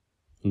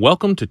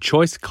Welcome to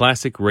Choice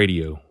Classic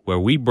Radio, where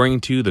we bring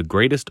to you the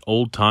greatest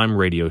old-time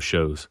radio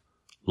shows.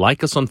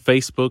 Like us on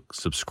Facebook,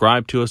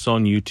 subscribe to us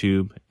on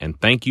YouTube,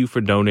 and thank you for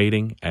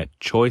donating at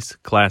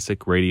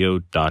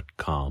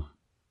choiceclassicradio.com.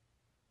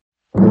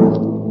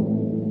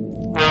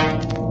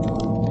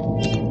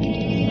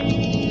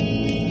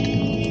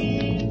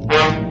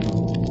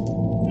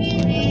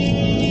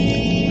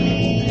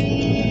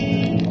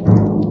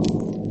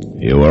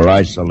 You are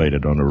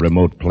isolated on a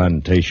remote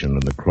plantation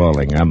in the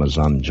crawling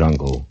Amazon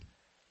jungle,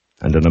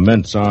 and an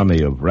immense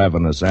army of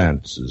ravenous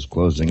ants is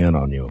closing in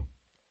on you,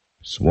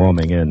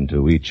 swarming in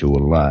to eat you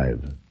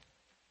alive.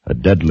 A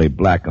deadly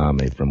black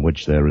army from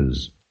which there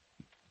is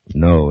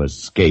no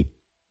escape.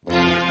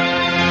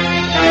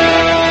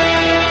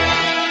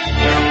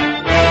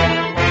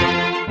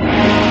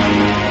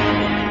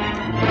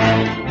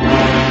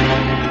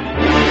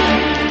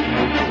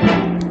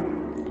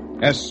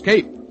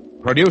 Escape,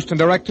 produced and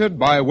directed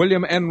by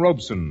William N.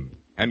 Robeson,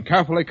 and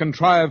carefully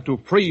contrived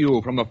to free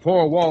you from the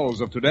four walls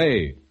of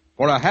today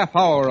for a half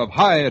hour of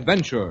high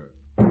adventure.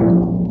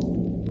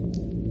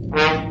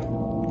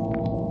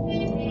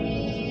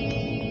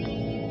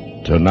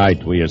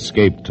 Tonight we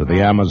escape to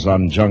the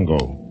Amazon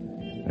jungle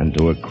and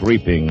to a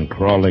creeping,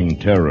 crawling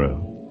terror,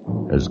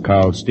 as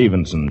Carl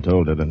Stevenson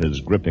told it in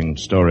his gripping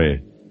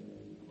story,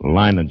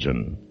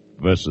 Leiningen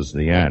versus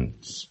the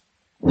Ants.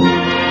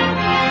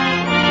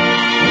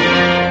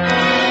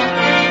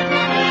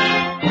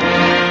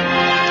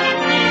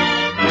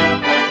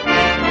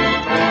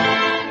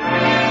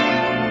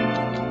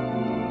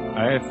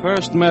 I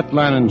first met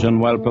Leiningen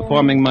while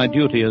performing my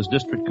duty as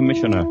district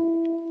commissioner.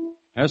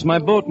 As my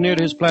boat neared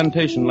his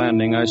plantation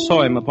landing, I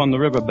saw him upon the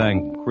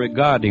riverbank,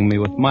 regarding me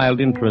with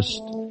mild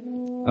interest.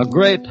 A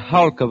great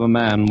hulk of a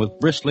man with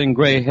bristling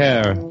gray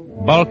hair,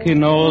 bulky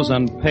nose,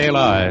 and pale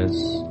eyes.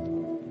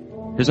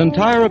 His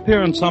entire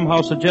appearance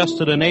somehow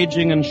suggested an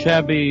aging and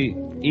shabby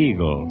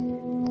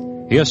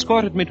eagle. He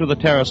escorted me to the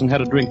terrace and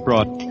had a drink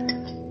brought.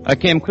 I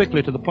came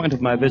quickly to the point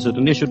of my visit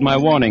and issued my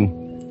warning.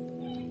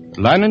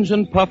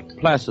 Leiningen puffed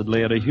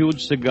placidly at a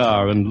huge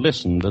cigar and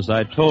listened as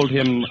I told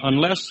him,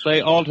 unless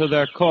they alter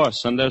their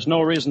course, and there's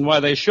no reason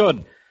why they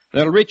should,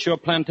 they'll reach your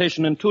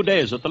plantation in 2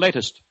 days at the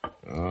latest.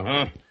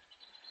 Uh-huh.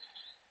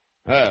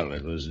 Well,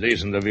 it was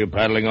decent of you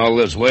paddling all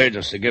this way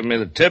just to give me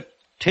the tip.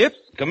 Tip?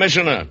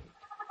 Commissioner,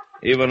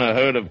 even a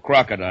herd of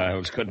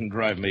crocodiles couldn't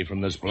drive me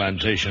from this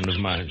plantation of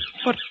mine.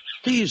 But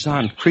these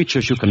aren't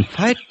creatures you can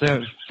fight.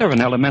 They're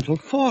an elemental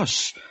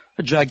force,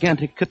 a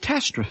gigantic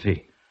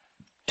catastrophe.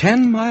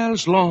 10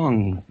 miles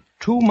long,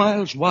 2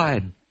 miles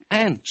wide,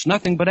 ants,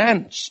 nothing but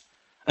ants,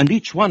 and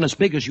each one as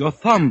big as your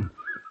thumb,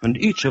 and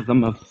each of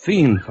them a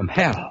fiend from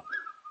hell.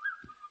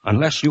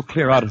 Unless you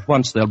clear out at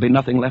once, there'll be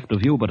nothing left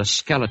of you but a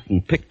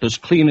skeleton picked as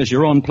clean as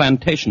your own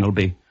plantation will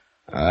be.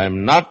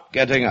 I'm not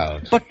getting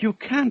out. But you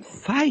can't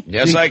fight.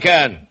 Yes, I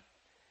can.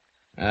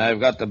 I've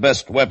got the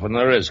best weapon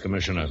there is,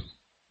 Commissioner.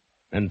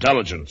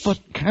 Intelligence.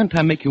 But can't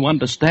I make you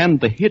understand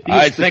the hideous...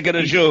 I think it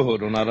is you who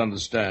do not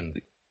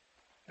understand.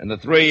 In the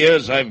 3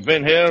 years I've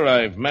been here,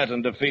 I've met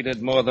and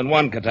defeated more than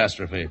one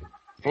catastrophe.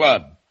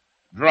 Flood,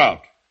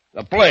 drought,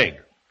 the plague.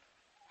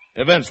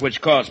 Events which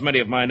caused many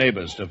of my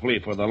neighbors to flee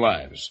for their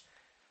lives.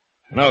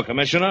 No,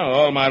 Commissioner,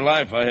 all my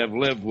life I have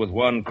lived with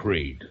one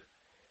creed.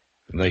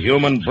 The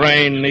human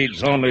brain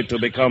needs only to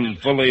become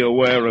fully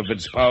aware of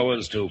its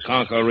powers to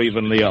conquer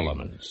even the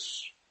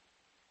elements.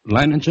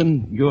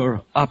 Leiningen,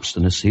 your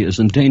obstinacy is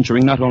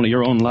endangering not only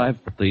your own life,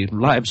 but the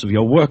lives of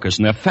your workers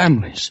and their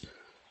families.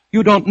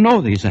 You don't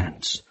know these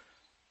ants.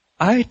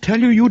 I tell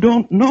you, you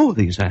don't know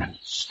these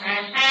ants.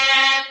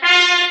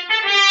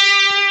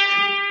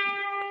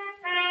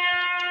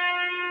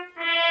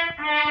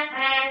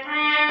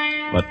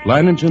 But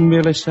Leiningen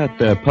merely sat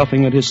there,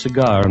 puffing at his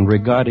cigar and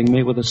regarding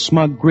me with a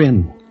smug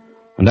grin,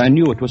 and I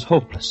knew it was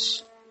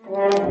hopeless.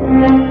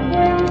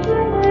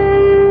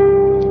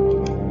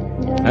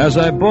 As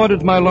I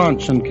boarded my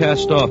launch and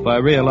cast off, I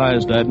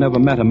realized I'd never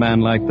met a man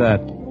like that.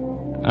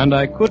 And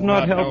I could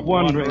not help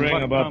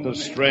wondering about the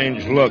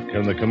strange look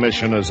in the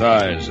commissioner's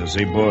eyes as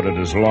he boarded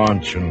his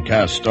launch and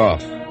cast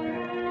off.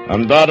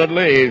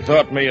 Undoubtedly, he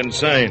thought me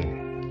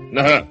insane.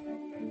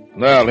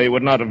 Well, he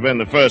would not have been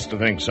the first to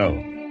think so.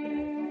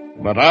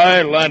 But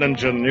I,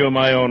 Leiningen, knew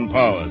my own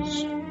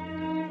powers.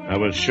 I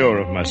was sure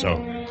of myself.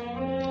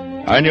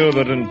 I knew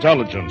that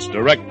intelligence,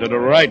 directed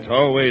aright,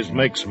 always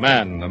makes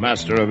man the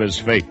master of his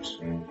fate.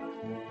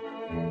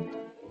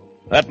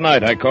 That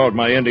night, I called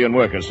my Indian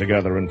workers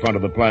together in front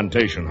of the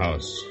plantation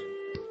house.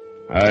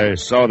 I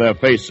saw their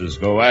faces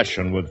go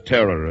ashen with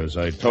terror as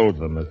I told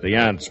them that the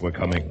ants were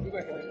coming.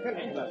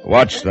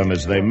 Watched them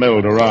as they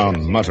milled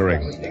around,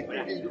 muttering.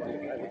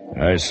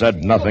 I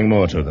said nothing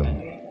more to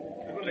them.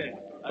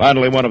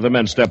 Finally, one of the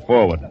men stepped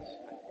forward.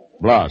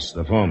 Blas,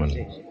 the foreman.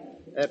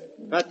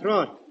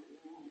 Patron,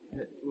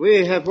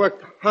 we have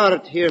worked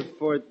hard here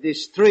for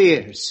these 3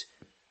 years.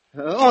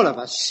 All of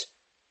us.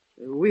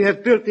 We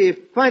have built the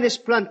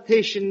finest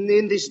plantation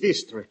in this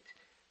district.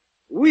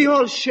 We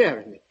all share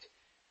in it.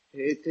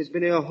 It has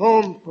been a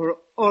home for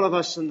all of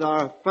us and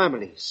our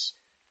families.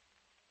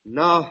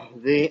 Now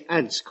the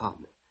ants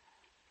come.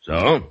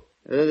 So?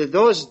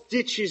 Those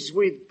ditches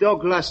we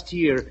dug last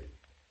year,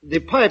 the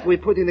pipe we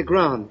put in the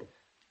ground,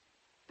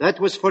 that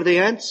was for the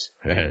ants?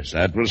 Yes,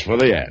 that was for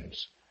the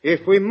ants.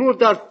 If we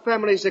moved our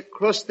families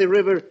across the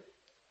river,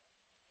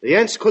 the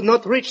ants could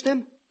not reach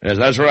them? Yes,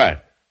 that's right.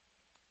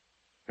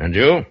 And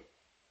you?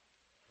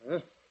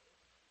 The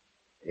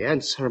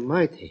ants are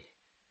mighty.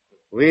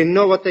 We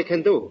know what they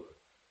can do.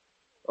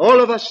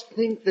 All of us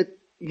think that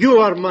you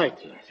are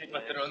mighty.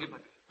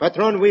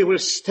 Patron, we will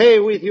stay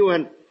with you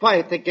and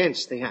fight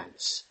against the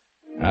ants.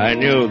 I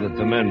knew that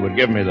the men would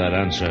give me that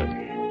answer.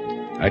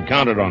 I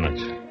counted on it.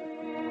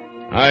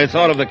 I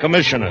thought of the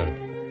commissioner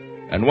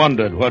and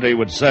wondered what he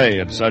would say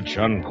at such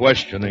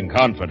unquestioning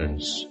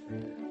confidence.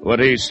 Would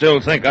he still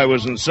think I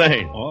was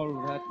insane?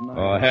 All that night,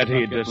 Or had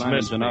he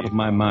dismissed me? out of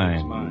my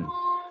mind?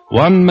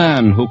 One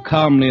man who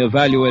calmly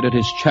evaluated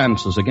his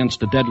chances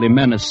against a deadly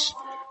menace,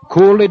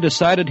 coolly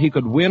decided he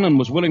could win and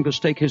was willing to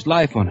stake his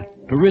life on it,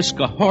 to risk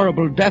a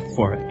horrible death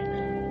for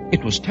it.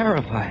 It was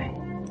terrifying.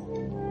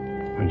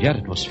 And yet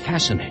it was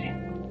fascinating.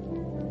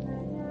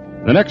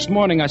 The next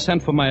morning I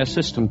sent for my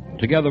assistant.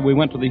 Together we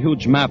went to the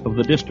huge map of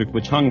the district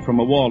which hung from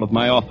a wall of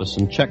my office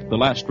and checked the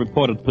last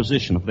reported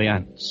position of the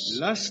ants.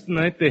 Last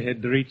night they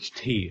had reached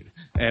here,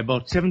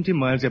 about 70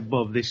 miles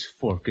above this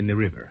fork in the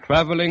river.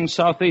 Traveling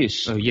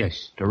southeast.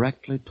 Yes.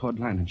 Directly toward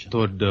Leiningen.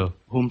 Toward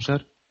whom,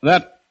 sir?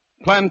 That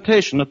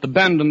plantation at the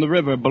bend in the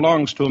river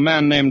belongs to a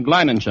man named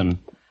Leiningen.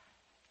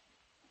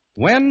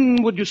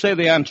 When would you say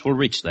the ants will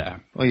reach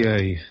there?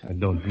 I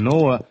don't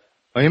know.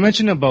 I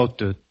imagine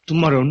about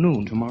tomorrow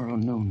noon. Tomorrow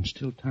noon,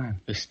 still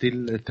time.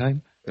 Still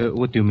time?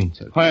 What do you mean,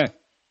 sir? Why,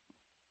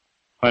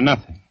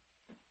 nothing.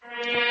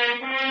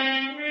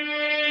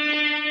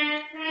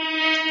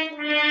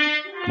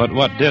 But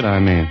what did I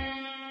mean?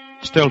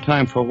 Still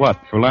time for what?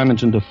 For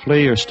Leiningen to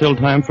flee, or still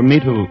time for me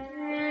to...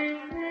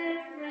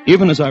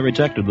 Even as I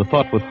rejected the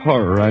thought with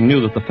horror, I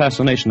knew that the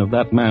fascination of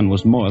that man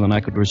was more than I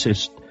could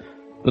resist.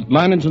 That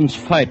Leiningen's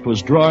fight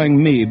was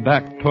drawing me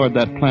back toward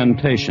that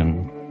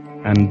plantation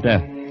and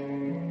death.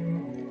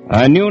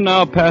 I knew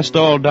now past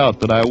all doubt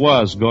that I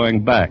was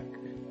going back.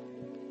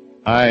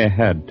 I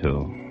had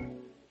to.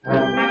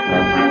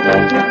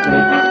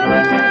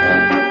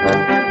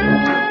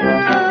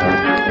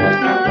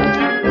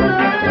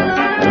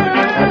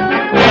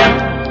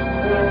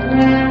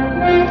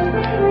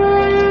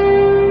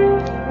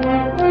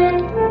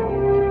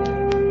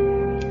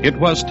 It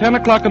was 10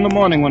 o'clock in the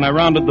morning when I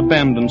rounded the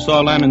bend and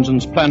saw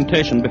Leiningen's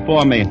plantation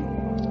before me.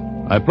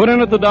 I put in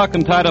at the dock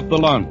and tied up the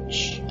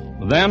launch.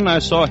 Then I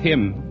saw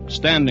him,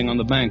 standing on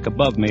the bank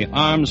above me,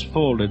 arms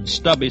folded,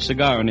 stubby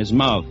cigar in his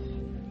mouth,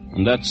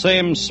 and that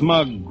same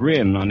smug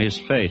grin on his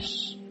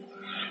face.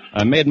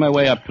 I made my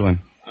way up to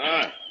him.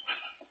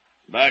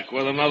 Back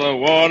with another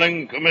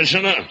warning,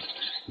 Commissioner?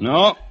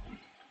 No.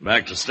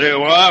 Back to stay a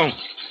while?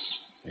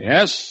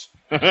 Yes.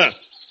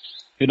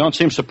 You don't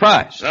seem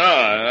surprised. No,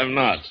 I'm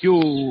not.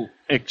 You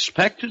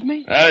expected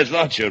me? I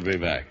thought you'd be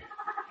back.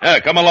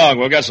 Come along,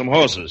 we'll get some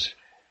horses.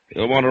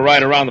 You'll want to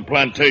ride around the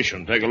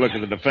plantation, take a look at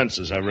the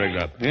defenses I've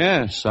rigged up.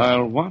 Yes,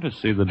 I'll want to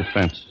see the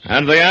defenses.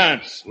 And the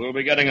ants. We'll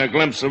be getting a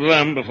glimpse of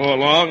them before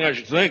long, I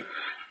should think.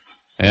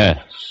 Yes,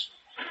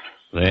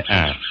 the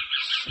ants.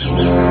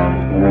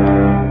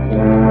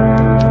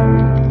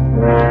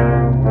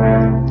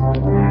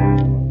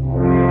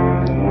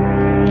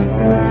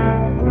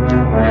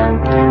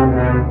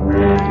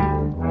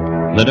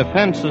 The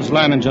defenses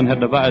Leiningen had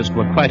devised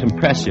were quite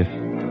impressive.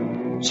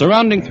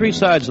 Surrounding three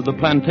sides of the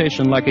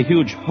plantation like a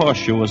huge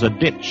horseshoe was a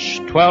ditch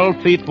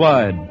 12 feet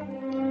wide.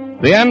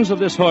 The ends of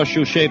this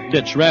horseshoe-shaped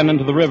ditch ran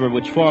into the river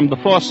which formed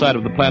the fourth side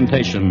of the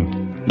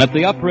plantation. At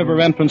the upriver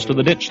entrance to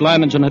the ditch,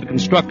 Leiningen had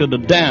constructed a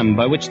dam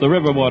by which the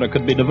river water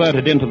could be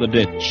diverted into the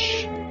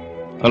ditch.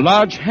 A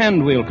large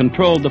hand wheel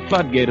controlled the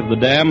floodgate of the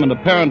dam, and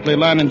apparently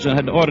Leiningen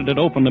had ordered it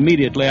opened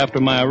immediately after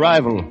my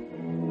arrival.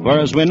 For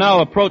as we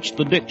now approached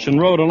the ditch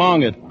and rode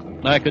along it,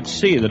 I could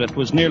see that it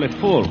was nearly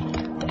full.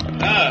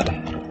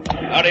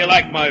 How do you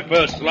like my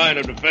first line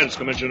of defense,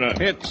 Commissioner?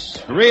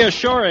 It's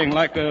reassuring,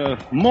 like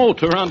a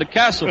moat around a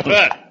castle.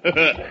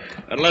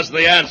 Unless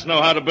the ants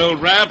know how to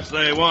build rafts,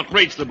 they won't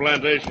reach the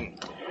plantation.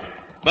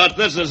 But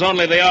this is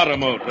only the outer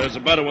moat. There's a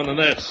better one than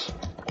this.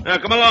 Now,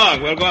 come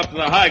along. We'll go up to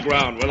the high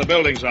ground where the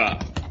buildings are.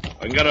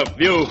 I can get a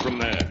view from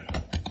there.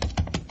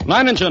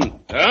 Leiningen.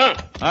 Huh?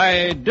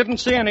 I didn't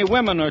see any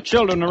women or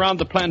children around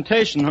the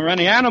plantation or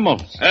any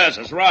animals. Yes,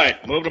 that's right.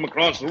 Moved them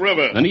across the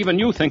river. And even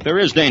you think there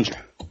is danger.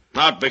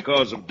 Not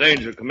because of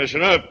danger,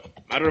 Commissioner.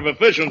 Matter of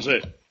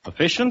efficiency.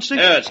 Efficiency?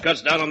 Yes,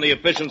 cuts down on the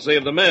efficiency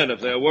of the men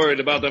if they're worried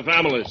about their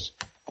families.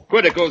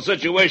 Critical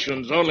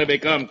situations only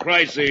become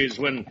crises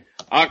when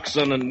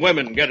oxen and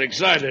women get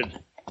excited.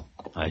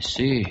 I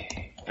see.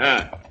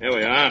 Here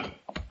we are.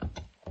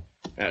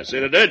 See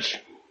the ditch?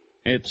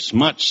 It's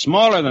much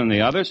smaller than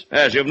the others.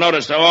 Yes, you've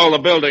noticed how all the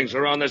buildings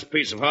are on this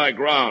piece of high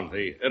ground.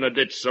 The inner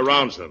ditch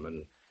surrounds them,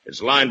 and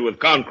it's lined with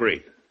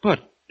concrete. But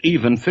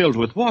even filled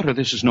with water,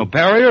 this is no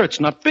barrier. It's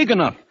not big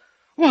enough.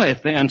 Why,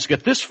 if the ants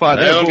get this far...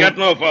 They'll get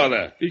no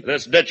farther.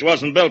 This ditch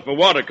wasn't built for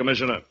water,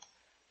 Commissioner.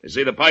 You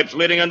see the pipes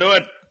leading into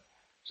it?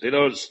 See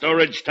those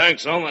storage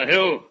tanks on the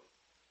hill?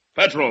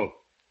 Petrol.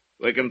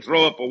 We can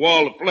throw up a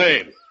wall of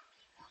flame.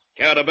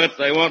 Count a bit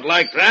they won't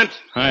like that.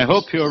 I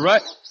hope you're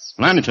right.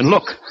 Leiningen,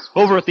 look.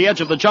 Over at the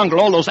edge of the jungle,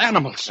 all those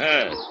animals.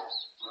 Yes.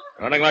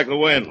 Running like the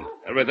wind.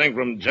 Everything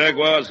from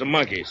jaguars to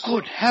monkeys.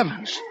 Good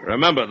heavens.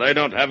 Remember, they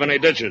don't have any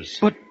ditches.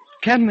 But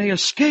can they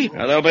escape?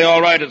 Now, they'll be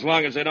all right as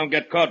long as they don't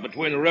get caught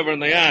between the river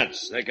and the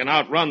ants. They can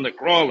outrun the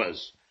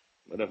crawlers.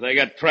 But if they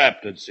get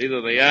trapped, it's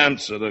either the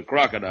ants or the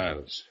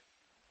crocodiles.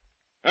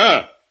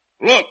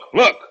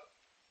 Look.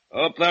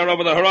 Up there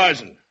over the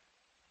horizon.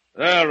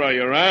 There are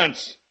your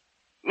ants.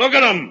 Look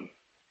at them.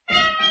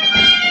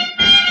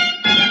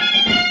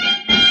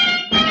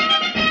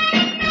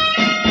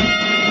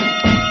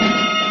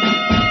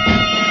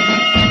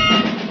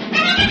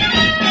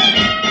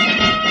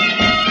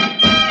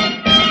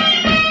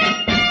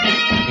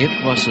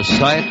 It was a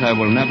sight I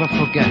will never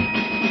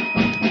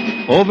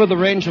forget. Over the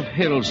range of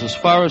hills, as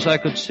far as I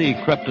could see,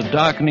 crept a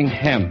darkening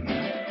hem,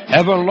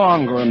 ever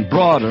longer and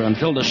broader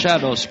until the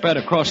shadows spread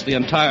across the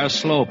entire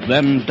slope,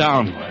 then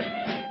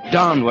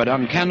downward,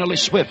 uncannily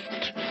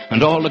swift,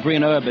 and all the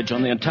green herbage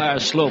on the entire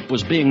slope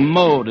was being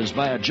mowed as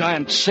by a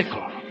giant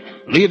sickle,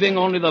 leaving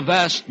only the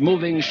vast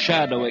moving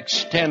shadow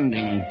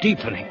extending,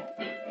 deepening,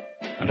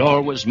 and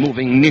always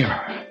moving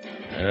nearer.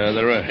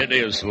 They're a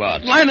hideous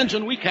lot.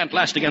 Leiningen, we can't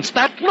last against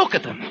that. Look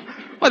at them.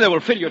 Why, they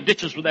will fill your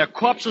ditches with their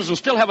corpses and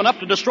still have enough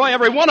to destroy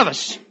every one of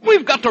us.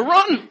 We've got to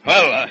run.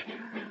 Well,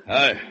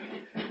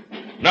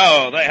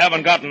 no, they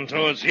haven't gotten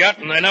to us yet,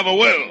 and they never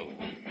will.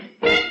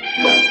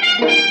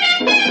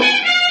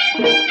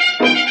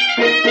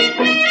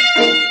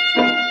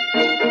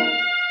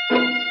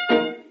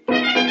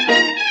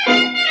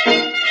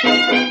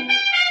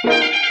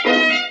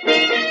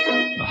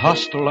 The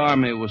hostile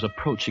army was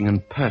approaching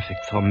in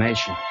perfect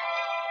formation.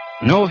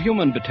 No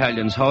human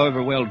battalions,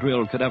 however well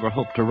drilled, could ever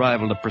hope to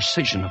rival the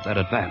precision of that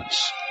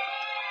advance.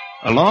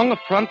 Along a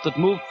front that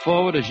moved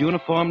forward as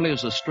uniformly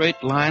as a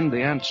straight line,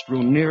 the ants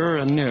drew nearer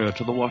and nearer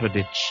to the water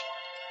ditch.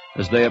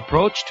 As they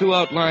approached, two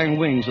outlying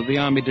wings of the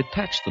army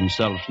detached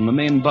themselves from the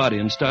main body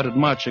and started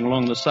marching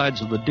along the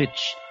sides of the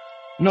ditch,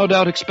 no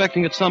doubt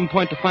expecting at some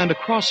point to find a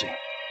crossing.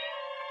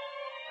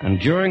 And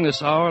during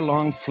this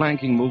hour-long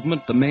flanking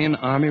movement, the main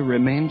army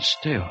remained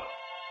still.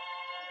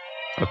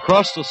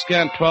 Across the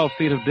scant 12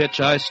 feet of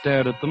ditch, I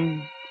stared at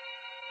them,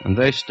 and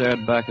they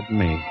stared back at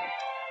me.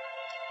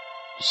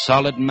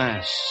 Solid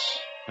mass,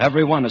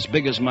 every one as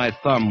big as my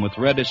thumb, with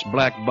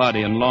reddish-black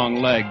body and long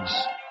legs.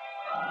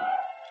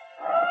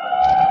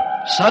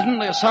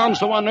 Suddenly, a sound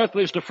so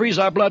unearthly as to freeze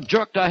our blood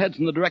jerked our heads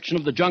in the direction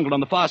of the jungle on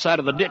the far side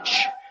of the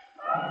ditch.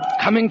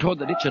 Coming toward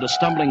the ditch at a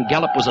stumbling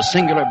gallop was a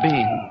singular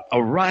being,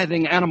 a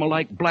writhing,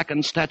 animal-like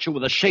blackened statue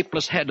with a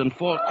shapeless head and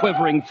 4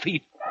 quivering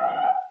feet.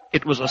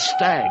 It was a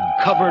stag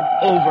covered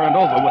over and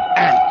over with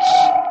ants.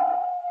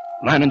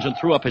 Leiningen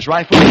threw up his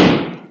rifle,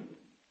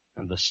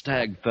 and the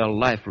stag fell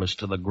lifeless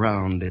to the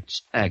ground,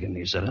 its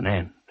agonies at an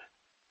end.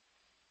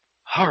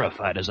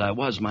 Horrified as I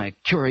was, my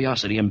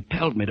curiosity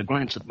impelled me to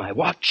glance at my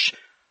watch.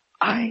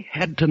 I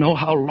had to know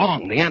how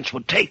long the ants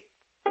would take.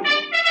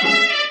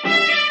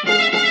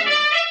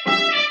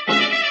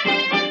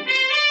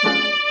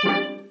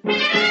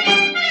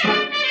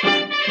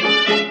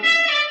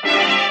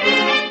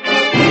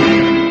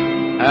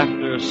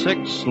 After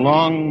 6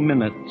 long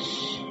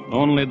minutes,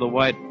 only the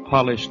white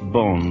polished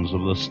bones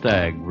of the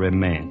stag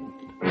remained.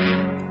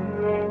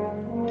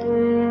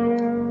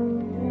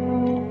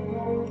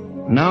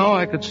 Now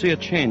I could see a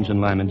change in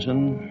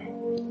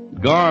Leiningen.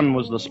 Gone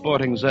was the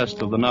sporting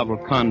zest of the novel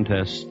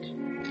contest.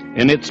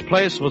 In its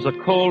place was a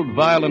cold,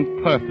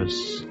 violent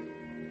purpose.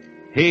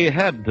 He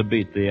had to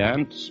beat the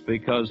ants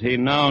because he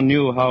now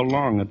knew how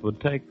long it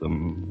would take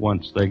them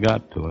once they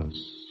got to us.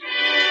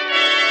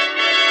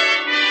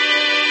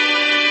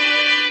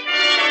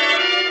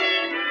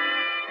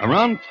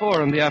 Around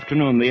 4 in the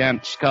afternoon, the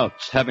ant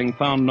scouts, having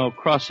found no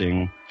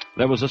crossing,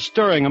 there was a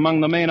stirring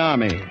among the main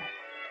army.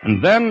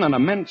 And then an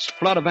immense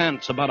flood of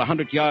ants about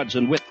 100 yards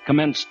in width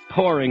commenced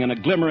pouring in a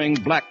glimmering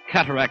black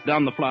cataract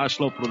down the far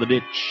slope of the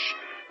ditch.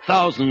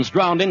 Thousands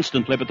drowned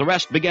instantly, but the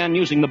rest began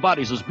using the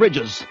bodies as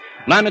bridges.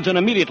 Leiningen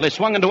immediately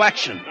swung into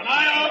action.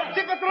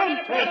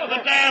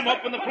 The dam,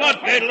 open the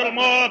floodgate a little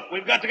more.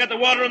 We've got to get the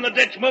water in the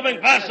ditch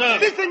moving faster.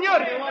 Si,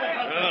 senor.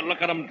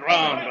 Look at them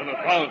drowned in the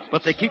thousands.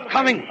 But they keep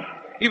coming.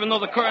 Even though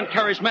the current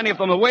carries many of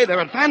them away, they're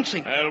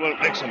advancing. Well, we'll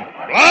fix them.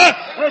 What?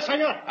 Yes,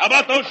 senor. How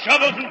about those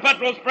shovels and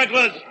petrol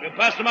sprinklers? You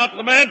passed them out to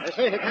the men? Yes,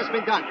 sir, it has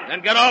been done.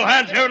 Then get all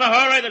hands here in a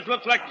hurry. This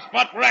looks like the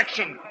spot for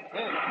action.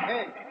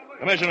 Hey.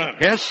 Commissioner.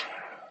 Yes?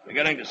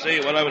 Beginning to see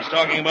what I was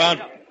talking about?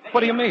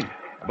 What do you mean?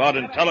 About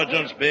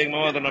intelligence being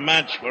more than a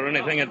match for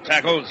anything it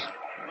tackles.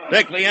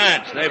 Take the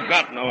ants. They've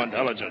got no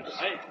intelligence.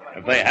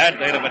 If they had,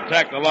 they'd have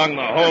attacked along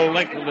the whole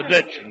length of the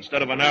ditch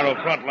instead of a narrow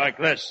front like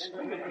this.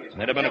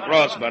 They'd have been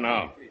across by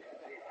now.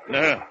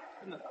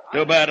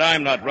 Too bad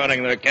I'm not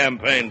running their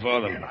campaign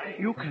for them.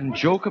 You can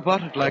joke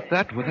about it like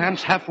that with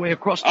ants halfway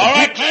across the All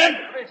right, ditch? men.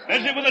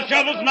 Busy with the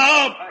shovels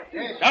now.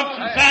 Dump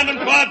some sand and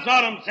clods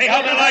on them. See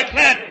how they like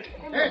that.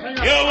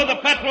 You with the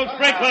petrol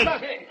sprinklers.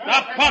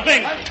 Stop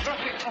pumping.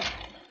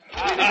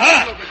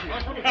 Aha!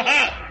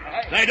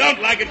 They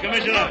don't like it,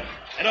 Commissioner.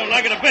 They don't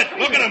like it a bit.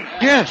 Look at them.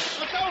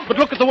 Yes, but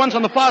look at the ones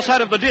on the far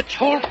side of the ditch.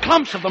 Whole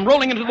clumps of them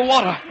rolling into the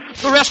water.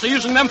 The rest are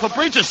using them for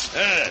bridges.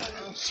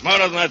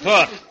 Smarter than I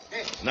thought.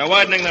 And they're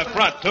widening their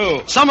front,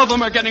 too. Some of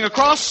them are getting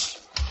across.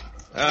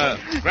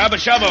 Grab a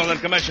shovel, then,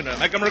 Commissioner.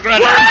 Make them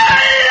regret it.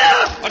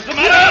 What's the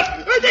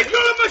matter? It's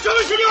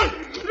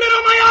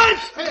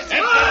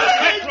the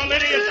petrol,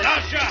 idiots.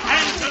 Douse your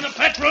hands in the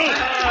petrol.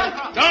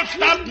 Don't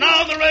stop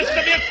now, the rest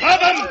of you. Club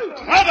them.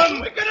 Club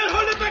them. We cannot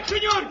hold it back,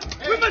 senor.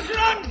 We must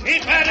run.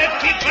 Keep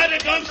at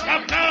it. Don't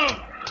stop now.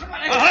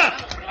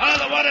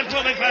 The water's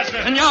moving faster.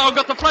 And now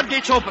got the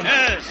floodgates open.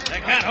 Yes, they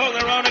can't hold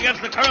their own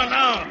against the current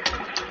now.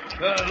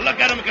 Look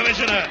at them,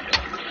 Commissioner.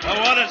 The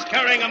water's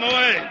carrying them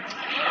away.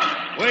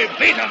 We've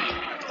beat them.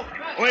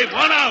 We've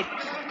won out.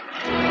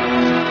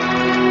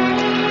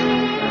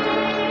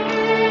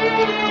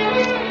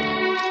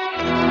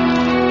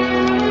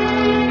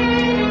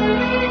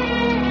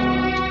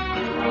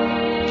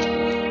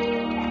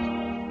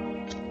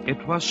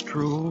 It was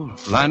true.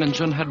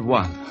 Leiningen had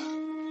won.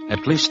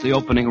 At least the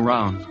opening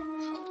round.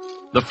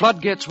 The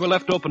floodgates were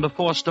left open to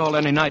forestall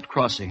any night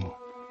crossing.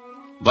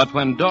 But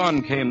when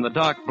dawn came, the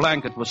dark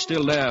blanket was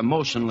still there,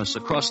 motionless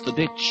across the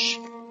ditch.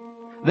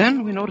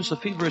 Then we noticed a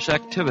feverish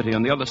activity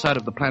on the other side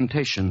of the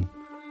plantation.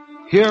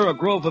 Here, a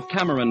grove of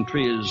tamarind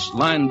trees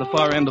lined the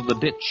far end of the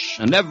ditch,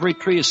 and every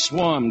tree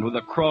swarmed with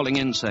the crawling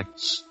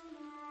insects.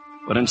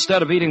 But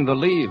instead of eating the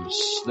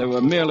leaves, they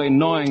were merely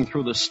gnawing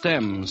through the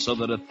stems so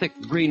that a thick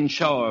green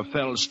shower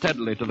fell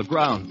steadily to the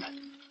ground.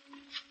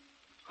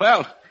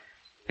 Well,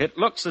 it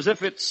looks as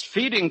if it's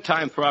feeding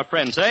time for our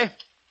friends, eh?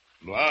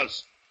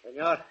 Boss.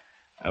 Senor.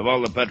 Have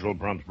all the petrol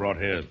pumps brought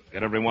here.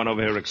 Get everyone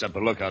over here except the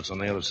lookouts on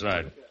the other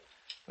side.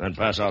 Then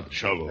pass out the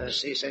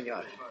shovels. Si,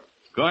 senor.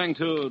 Going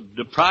to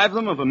deprive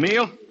them of a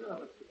meal?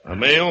 A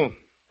meal?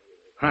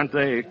 Aren't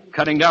they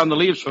cutting down the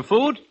leaves for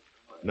food?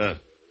 No.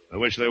 I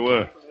wish they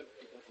were.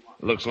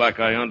 Looks like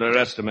I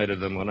underestimated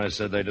them when I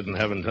said they didn't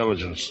have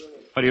intelligence.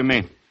 What do you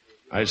mean?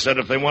 I said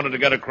if they wanted to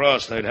get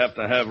across, they'd have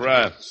to have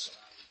rafts.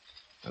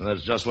 And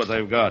that's just what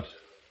they've got.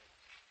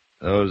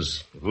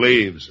 Those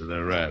leaves are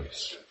their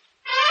rafts.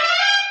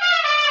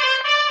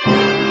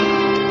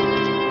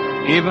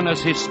 Even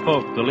as he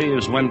spoke, the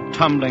leaves went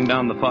tumbling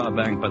down the far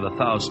bank by the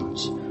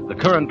thousands. The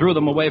current drew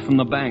them away from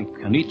the bank,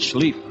 and each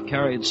leaf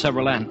carried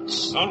several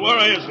ants. Don't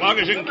worry, as long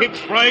as you can keep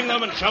spraying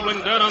them and shoveling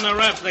dirt on their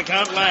rafts, they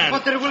can't land.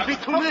 But there will be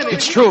too many.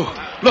 It's true.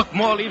 Look,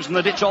 more leaves in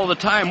the ditch all the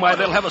time. Why,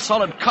 they'll have a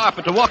solid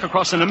carpet to walk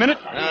across in a minute.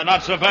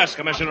 Not so fast,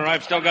 Commissioner.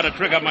 I've still got a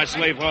trick up my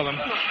sleeve for them.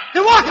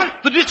 The water!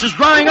 The ditch is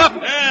drying up.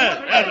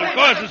 Yes, of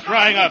course it's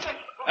drying up.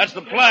 That's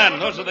the plan.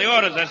 Those are the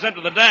orders I sent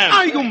to the dam.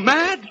 Are you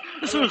mad?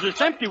 As soon as it's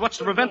empty, what's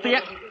to prevent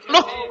the...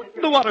 Look,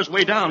 the water's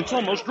way down. It's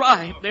almost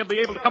dry. They'll be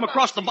able to come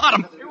across the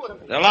bottom.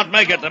 They'll not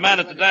make it. The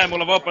man at the dam will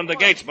have opened the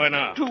gates by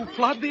now. To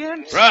flood the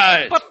ants?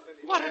 Right. But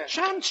what a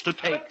chance to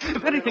take.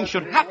 If anything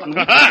should happen...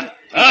 Here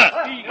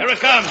it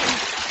comes.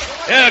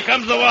 Here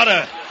comes the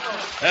water.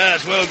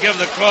 Yes, we'll give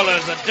the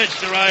crawlers a ditch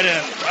to ride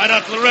in. Right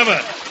out to the river.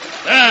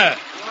 There.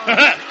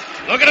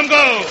 Look at them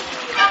go.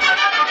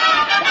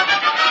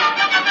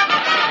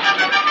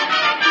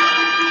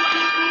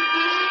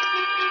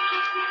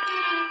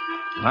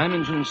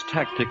 Leiningen's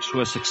tactics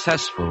were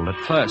successful at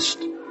first.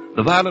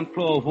 The violent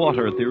flow of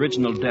water at the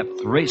original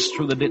depth raced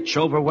through the ditch,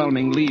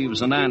 overwhelming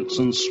leaves and ants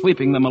and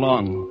sweeping them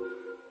along.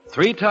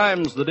 3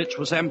 times the ditch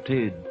was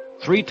emptied.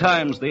 3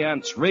 times the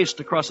ants raced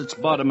across its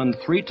bottom, and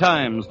 3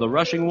 times the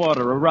rushing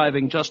water,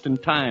 arriving just in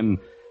time,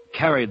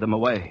 carried them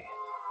away.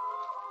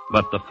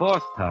 But the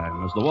 4th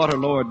time, as the water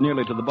lowered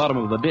nearly to the bottom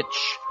of the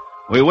ditch,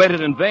 we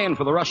waited in vain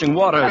for the rushing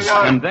waters,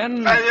 and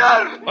then...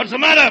 What's the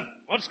matter?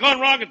 What's gone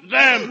wrong at the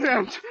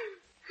dam?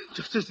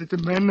 Just as the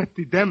man at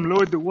the dam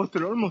lowered the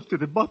water almost to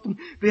the bottom,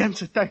 the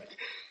ants attacked.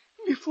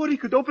 Before he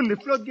could open the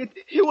floodgate,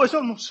 he was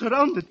almost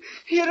surrounded.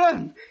 He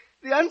ran.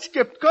 The ants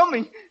kept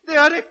coming. They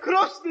are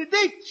across the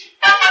ditch.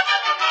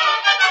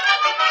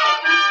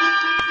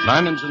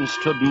 Leiningen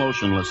stood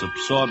motionless,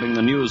 absorbing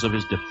the news of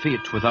his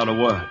defeat without a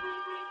word.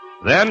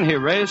 Then he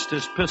raised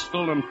his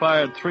pistol and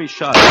fired 3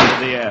 shots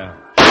into the air.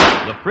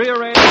 The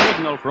prearranged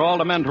signal for all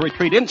the men to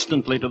retreat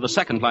instantly to the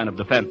second line of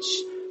defense.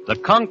 The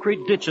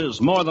concrete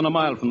ditches more than a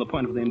mile from the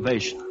point of the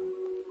invasion.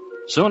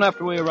 Soon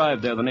after we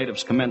arrived there, the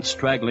natives commenced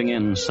straggling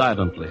in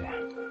silently.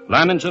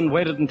 Leiningen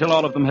waited until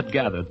all of them had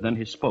gathered. Then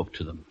he spoke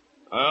to them.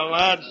 Well,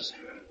 lads,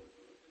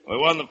 we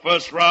won the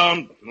first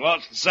round and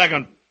lost the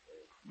second.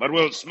 But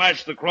we'll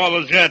smash the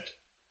crawlers yet.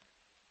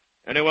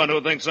 Anyone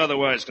who thinks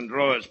otherwise can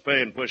draw his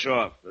pay and push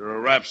off. There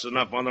are rafts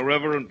enough on the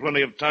river and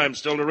plenty of time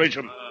still to reach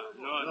them.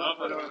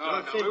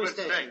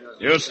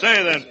 You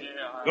stay then.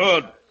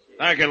 Good.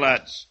 Thank you,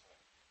 lads.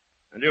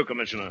 And you,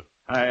 Commissioner?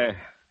 I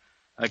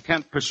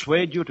can't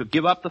persuade you to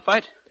give up the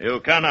fight? You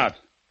cannot.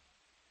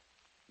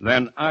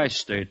 Then I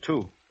stay,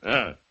 too.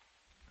 Yeah,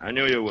 I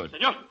knew you would.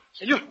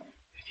 Senor,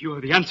 you are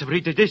the ants have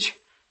reached the ditch.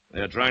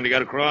 They're trying to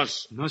get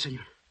across? No,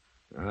 senor.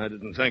 I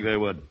didn't think they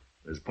would.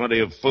 There's plenty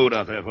of food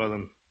out there for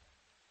them.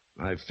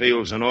 My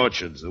fields and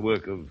orchards, the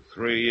work of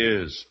 3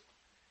 years.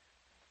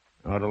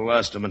 Ought to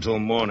last them until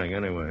morning,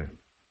 anyway.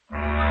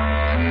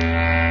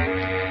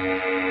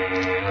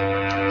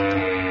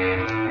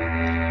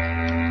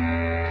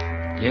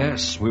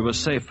 Yes, we were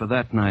safe for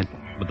that night.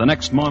 But the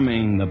next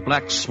morning, the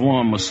black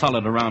swarm was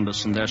solid around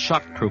us, and their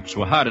shock troops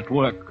were hard at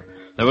work.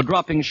 They were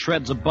dropping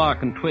shreds of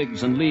bark and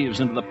twigs and leaves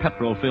into the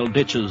petrol-filled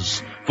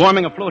ditches,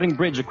 forming a floating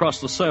bridge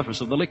across the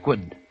surface of the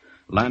liquid.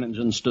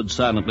 Leiningen stood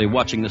silently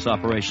watching this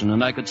operation,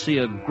 and I could see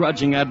a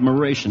grudging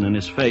admiration in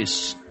his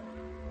face.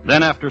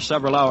 Then, after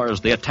several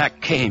hours, the attack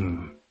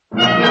came.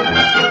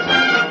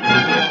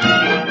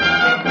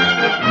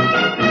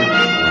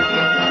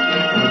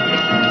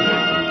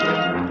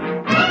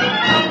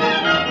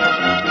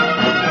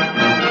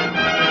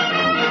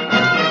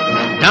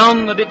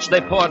 Down the ditch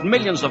they poured,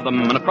 millions of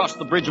them, and across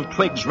the bridge of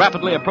twigs,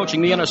 rapidly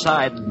approaching the inner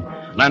side.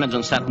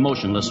 Leiningen sat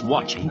motionless,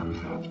 watching them.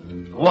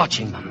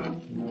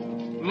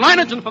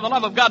 Leiningen, for the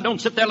love of God, don't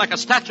sit there like a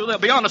statue. They'll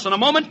be on us in a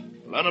moment.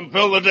 Let them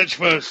fill the ditch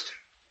first.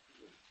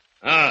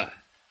 Now,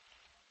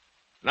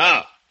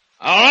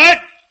 all right?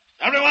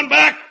 Everyone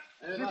back?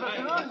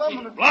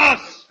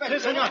 Blas,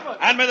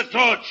 hand me the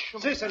torch.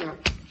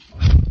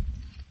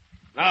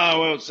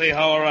 Now we'll see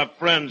how our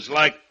friends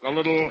like a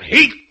little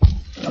heat.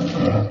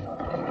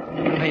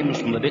 Flames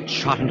from the ditch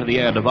shot into the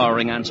air,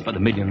 devouring ants by the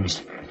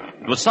millions.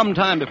 It was some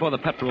time before the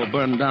petrol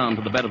burned down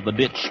to the bed of the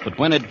ditch, but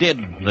when it did,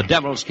 the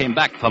devils came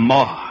back for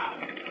more.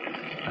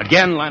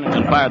 Again,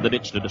 Leiningen fired the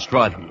ditch to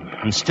destroy them.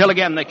 And still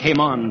again they came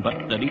on,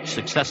 but at each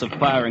successive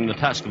firing, the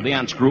task of the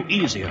ants grew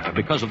easier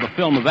because of the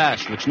film of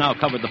ash which now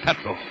covered the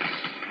petrol.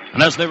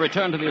 And as they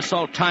returned to the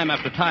assault time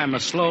after time, a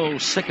slow,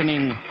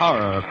 sickening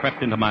horror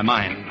crept into my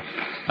mind.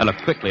 I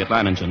looked quickly at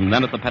Leiningen,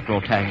 then at the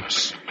petrol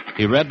tanks.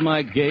 He read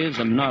my gaze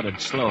and nodded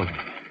slowly.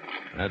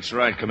 That's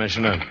right,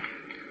 Commissioner.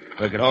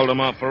 We could hold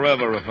them off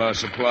forever if our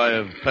supply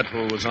of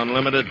petrol was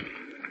unlimited.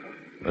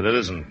 But it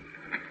isn't.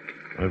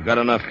 We've got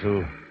enough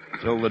to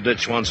fill the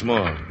ditch once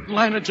more.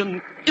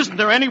 Leiningen, isn't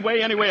there any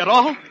way at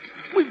all?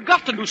 We've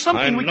got to do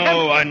something.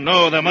 I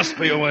know. There must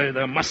be a way.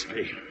 There must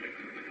be.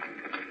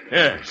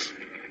 Yes.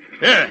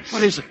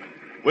 What is it?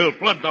 We'll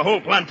flood the whole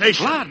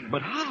plantation. Flood?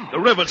 But how? The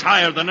river's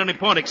higher than any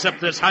point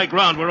except this high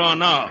ground we're on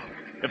now.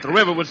 If the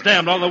river was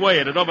dammed all the way,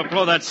 it'd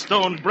overflow that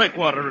stone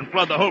breakwater and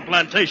flood the whole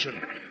plantation.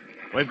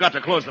 We've got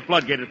to close the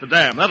floodgate at the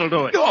dam. That'll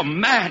do it. You're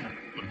mad.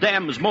 The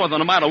dam is more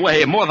than a mile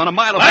away,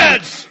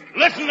 Lads,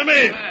 listen to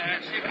me.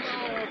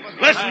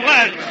 Listen,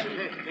 lads.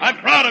 I'm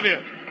proud of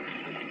you.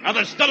 Now,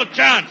 there's still a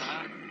chance.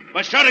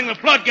 By shutting the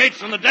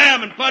floodgates on the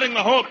dam and flooding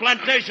the whole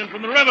plantation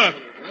from the river.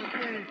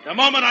 The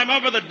moment I'm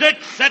over the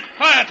ditch, set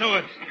fire to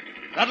it.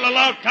 That'll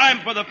allow time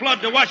for the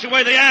flood to wash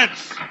away the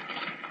ants.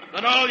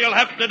 Then all you'll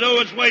have to do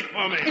is wait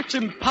for me. It's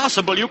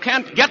impossible. You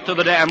can't get to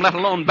the dam, let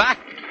alone back.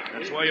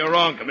 That's why you're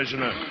wrong,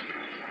 Commissioner.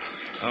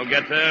 I'll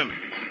get there,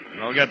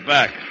 and I'll get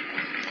back.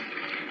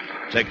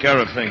 Take care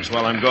of things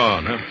while I'm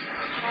gone, huh?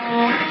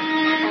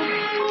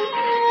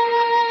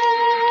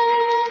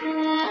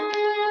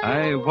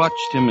 I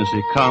watched him as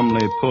he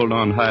calmly pulled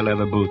on high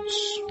leather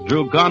boots,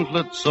 drew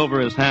gauntlets over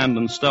his hand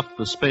and stuffed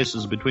the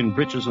spaces between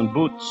breeches and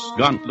boots,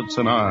 gauntlets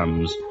and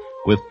arms,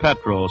 with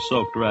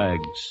petrol-soaked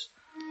rags.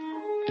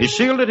 He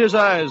shielded his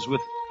eyes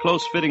with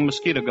close-fitting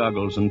mosquito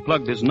goggles and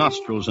plugged his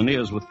nostrils and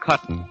ears with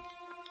cotton.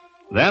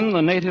 Then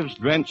the natives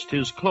drenched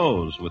his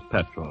clothes with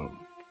petrol.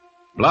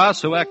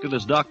 Blas, who acted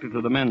as doctor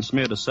to the men,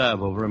 smeared a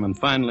salve over him, and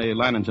finally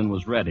Leiningen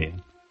was ready.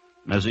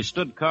 As he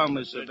stood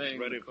calmly surveying...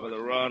 Ready for the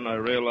run, I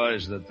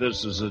realized that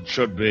this is as it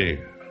should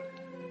be.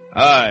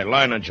 I,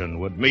 Leiningen,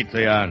 would meet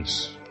the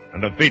ants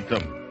and defeat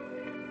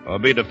them, or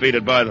be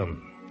defeated by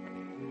them.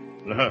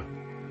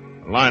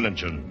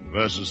 Leiningen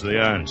versus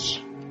the ants.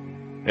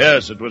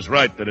 Yes, it was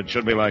right that it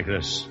should be like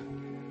this.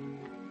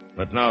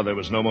 But now there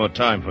was no more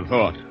time for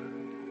thought.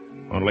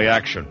 Only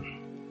action.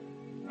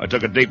 I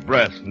took a deep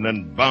breath and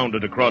then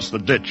bounded across the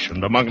ditch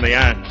and among the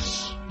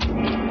ants.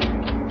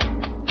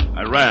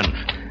 I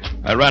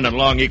ran in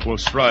long equal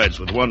strides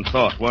with one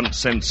thought, one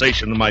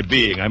sensation in my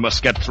being. I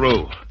must get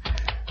through.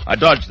 I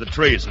dodged the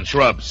trees and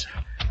shrubs.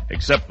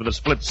 Except for the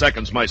split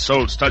seconds my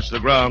soles touched the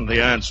ground,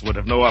 the ants would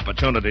have no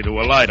opportunity to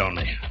alight on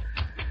me.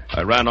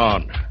 I ran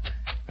on.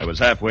 I was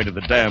halfway to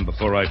the dam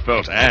before I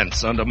felt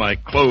ants under my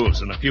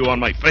clothes and a few on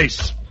my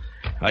face.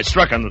 I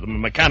struck into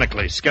them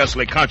mechanically,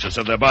 scarcely conscious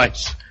of their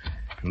bites.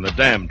 And the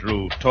dam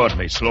drew toward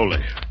me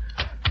slowly.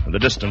 And the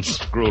distance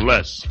grew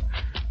less.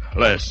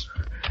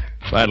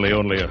 Finally,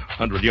 only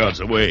 100 yards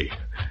away.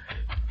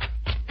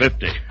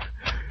 50.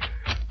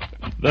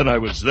 Then I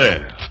was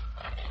there.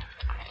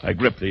 I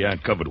gripped the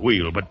ant-covered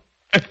wheel, but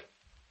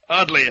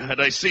hardly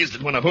had I seized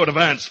it when a horde of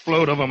ants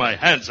flowed over my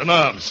hands and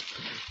arms.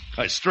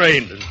 I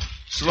strained, and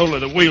slowly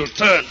the wheel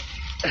turned.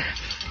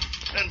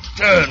 And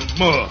turned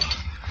more.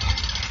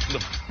 The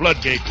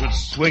floodgate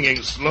was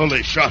swinging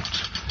slowly shut.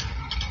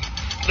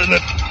 Then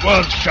it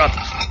was shut.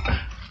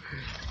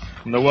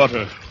 And the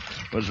water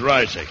was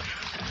rising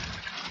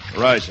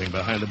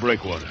behind the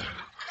breakwater.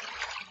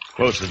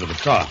 Closer to the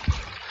top.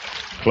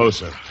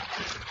 Closer.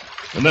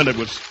 And then it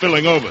was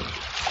spilling over.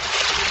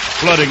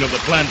 flooding of the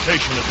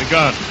plantation had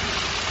begun.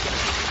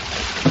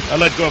 I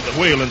let go of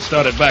the wheel and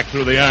started back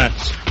through the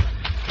ants.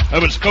 I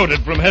was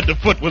coated from head to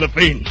foot with the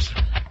fiends.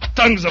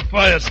 Tongues of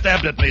fire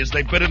stabbed at me as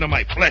they bit into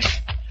my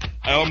flesh.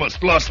 I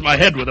almost lost my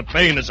head with the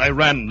pain as I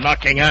ran,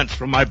 knocking ants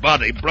from my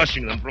body,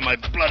 brushing them from my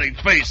bloody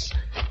face.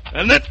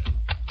 And then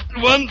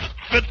one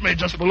bit me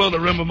just below the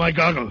rim of my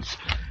goggles.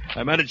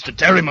 I managed to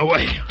tear him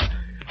away.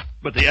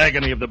 But the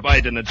agony of the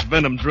bite and its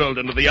venom drilled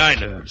into the eye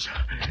nerves.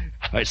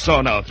 I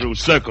saw now through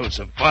circles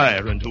of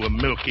fire into a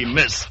milky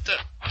mist.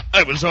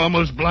 I was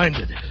almost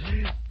blinded.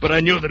 But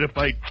I knew that if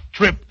I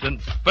tripped and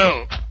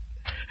fell...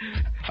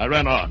 I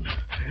ran on,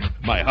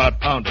 my heart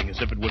pounding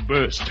as if it would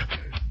burst.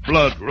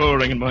 Blood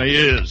roaring in my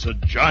ears, a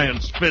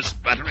giant's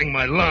fist battering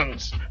my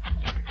lungs.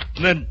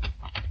 And then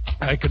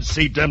I could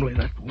see dimly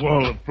that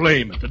wall of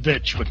flame at the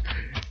ditch, but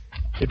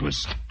it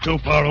was too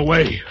far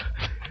away.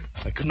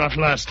 I could not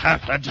last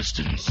half that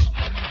distance.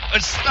 I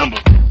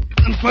stumbled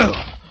and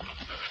fell.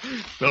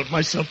 Felt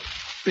myself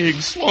being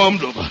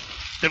swarmed over,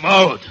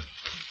 devoured.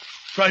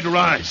 Tried to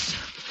rise.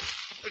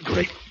 A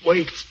great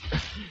weight.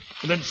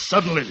 And then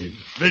suddenly the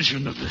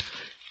vision of the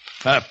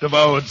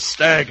half-devoured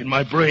stag in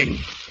my brain.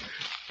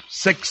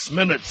 6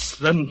 minutes,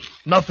 then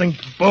nothing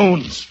but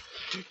bones.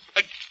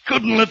 I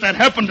couldn't let that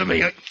happen to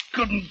me. I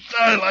couldn't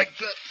die like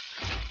that.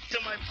 To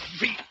my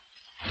feet.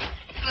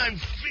 My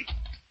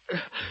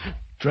feet.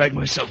 Drag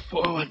myself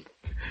forward.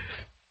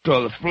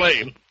 Draw the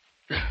flame.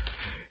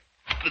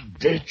 The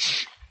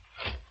ditch.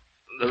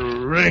 The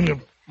ring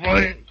of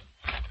flame.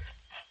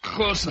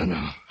 Closer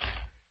now.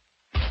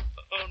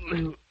 Only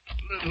a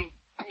little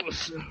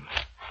closer.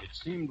 It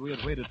seemed we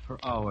had waited for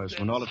hours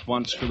when all at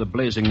once, through the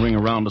blazing ring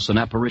around us, an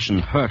apparition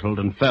hurtled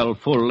and fell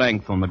full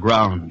length on the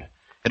ground.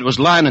 It was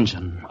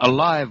Leiningen,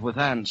 alive with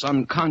ants,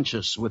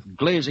 unconscious, with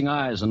glazing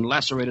eyes and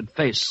lacerated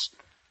face.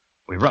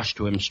 We rushed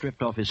to him,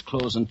 stripped off his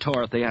clothes, and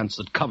tore at the ants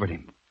that covered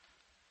him.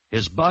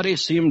 His body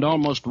seemed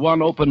almost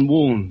one open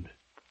wound.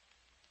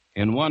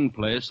 In one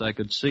place, I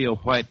could see a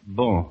white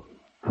bone.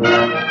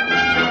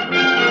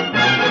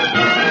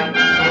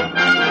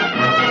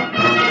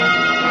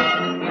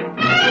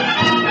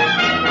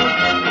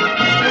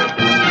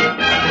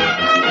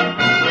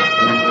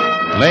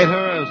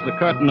 Later, as the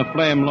curtain of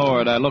flame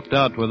lowered, I looked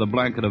out where the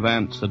blanket of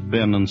ants had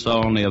been and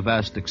saw only a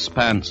vast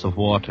expanse of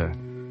water,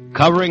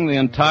 covering the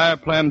entire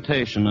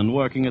plantation and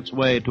working its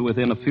way to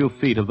within a few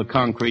feet of the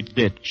concrete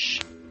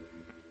ditch.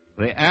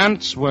 The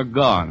ants were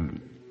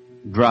gone,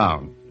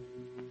 drowned,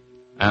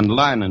 and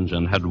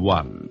Leiningen had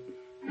won.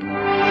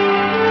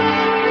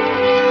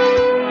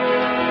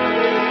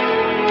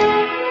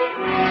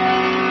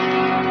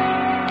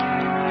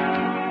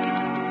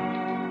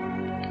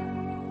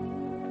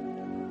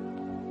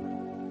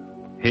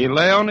 He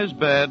lay on his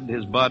bed,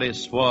 his body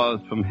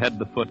swathed from head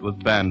to foot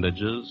with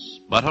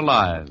bandages, but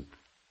alive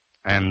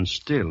and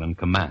still in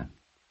command.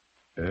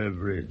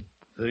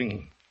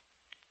 Everything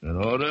in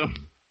order?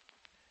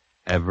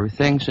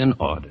 Everything's in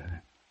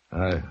order.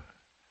 I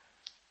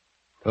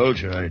told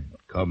you I'd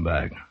come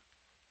back.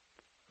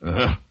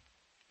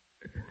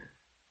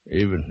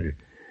 Even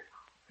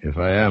if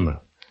I am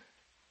a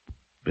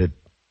bit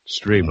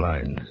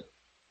streamlined.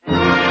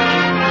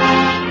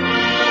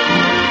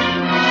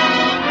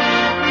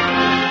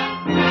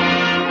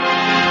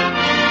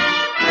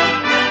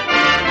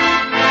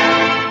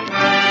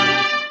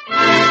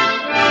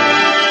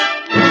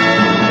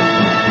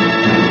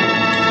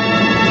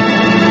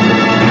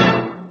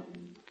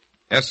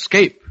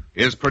 Escape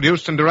is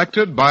produced and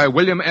directed by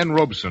William N.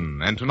 Robeson,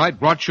 and tonight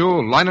brought you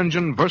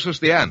Leiningen versus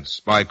the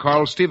Ants by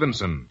Carl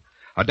Stevenson,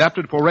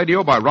 adapted for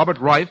radio by Robert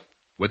Reif,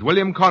 with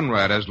William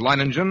Conrad as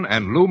Leiningen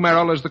and Lou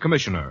Merrill as the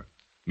commissioner.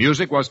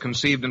 Music was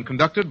conceived and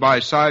conducted by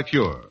Cy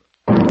Feuer.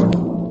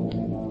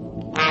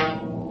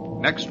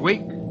 Next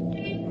week...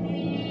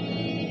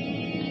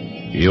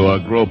 You are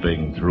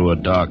groping through a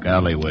dark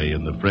alleyway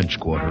in the French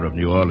Quarter of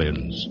New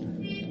Orleans,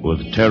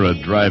 with terror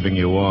driving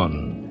you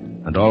on.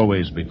 And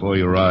always before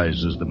your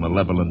eyes is the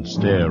malevolent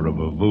stare of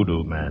a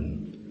voodoo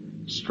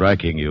man,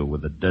 striking you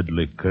with a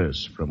deadly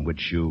curse from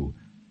which you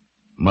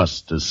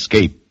must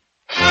escape.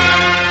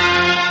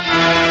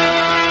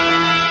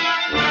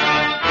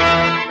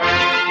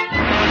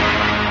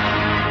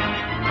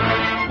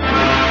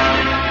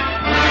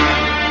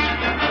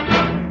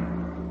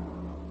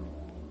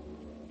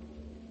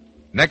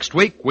 Next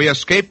week, we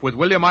escape with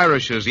William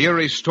Irish's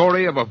eerie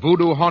story of a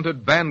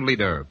voodoo-haunted band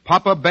leader,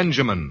 Papa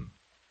Benjamin.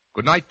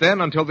 Good night,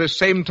 then, until this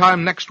same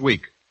time next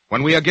week,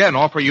 when we again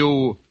offer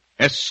you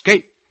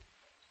Escape.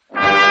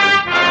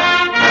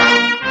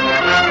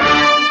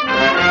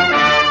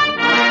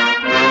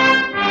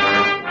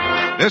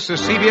 This is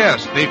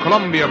CBS, the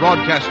Columbia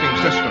Broadcasting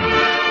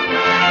System.